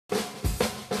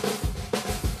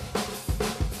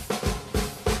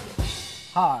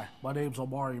Hi, my name's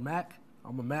Omari Mack.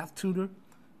 I'm a math tutor,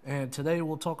 and today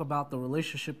we'll talk about the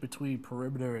relationship between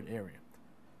perimeter and area.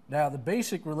 Now, the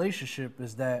basic relationship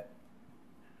is that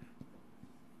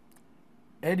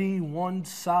any one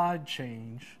side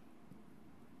change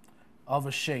of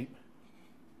a shape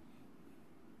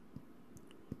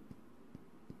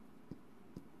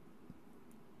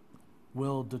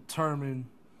will determine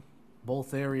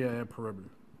both area and perimeter.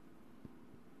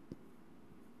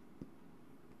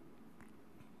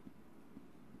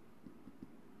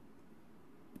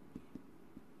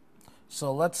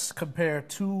 So let's compare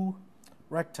two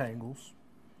rectangles.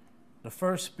 The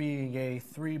first being a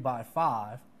 3 by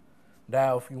 5.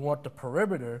 Now, if you want the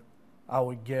perimeter, I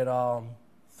would get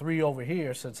 3 over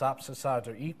here since opposite sides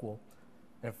are equal,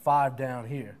 and 5 down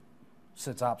here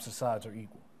since opposite sides are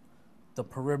equal. The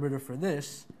perimeter for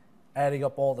this, adding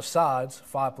up all the sides,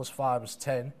 5 plus 5 is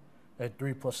 10, and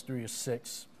 3 plus 3 is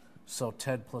 6, so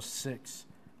 10 plus 6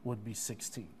 would be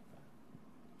 16.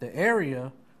 The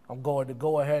area, I'm going to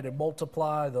go ahead and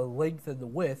multiply the length and the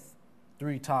width.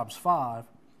 3 times 5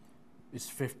 is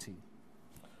 15.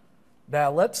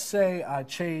 Now, let's say I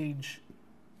change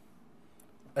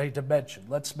a dimension.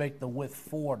 Let's make the width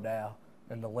 4 now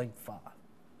and the length 5.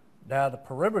 Now, the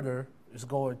perimeter is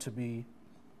going to be,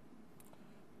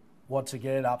 once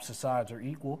again, opposite sides are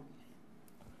equal.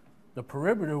 The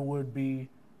perimeter would be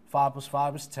 5 plus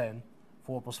 5 is 10,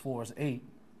 4 plus 4 is 8,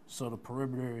 so the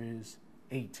perimeter is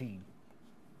 18.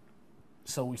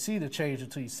 So we see the change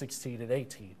between 16 and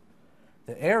 18.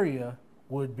 The area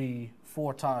would be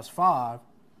 4 times 5,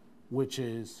 which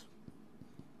is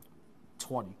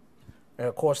 20. And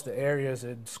of course, the area is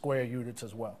in square units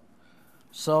as well.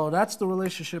 So that's the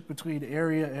relationship between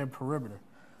area and perimeter.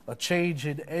 A change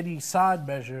in any side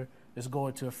measure is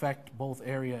going to affect both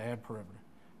area and perimeter.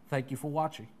 Thank you for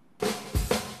watching.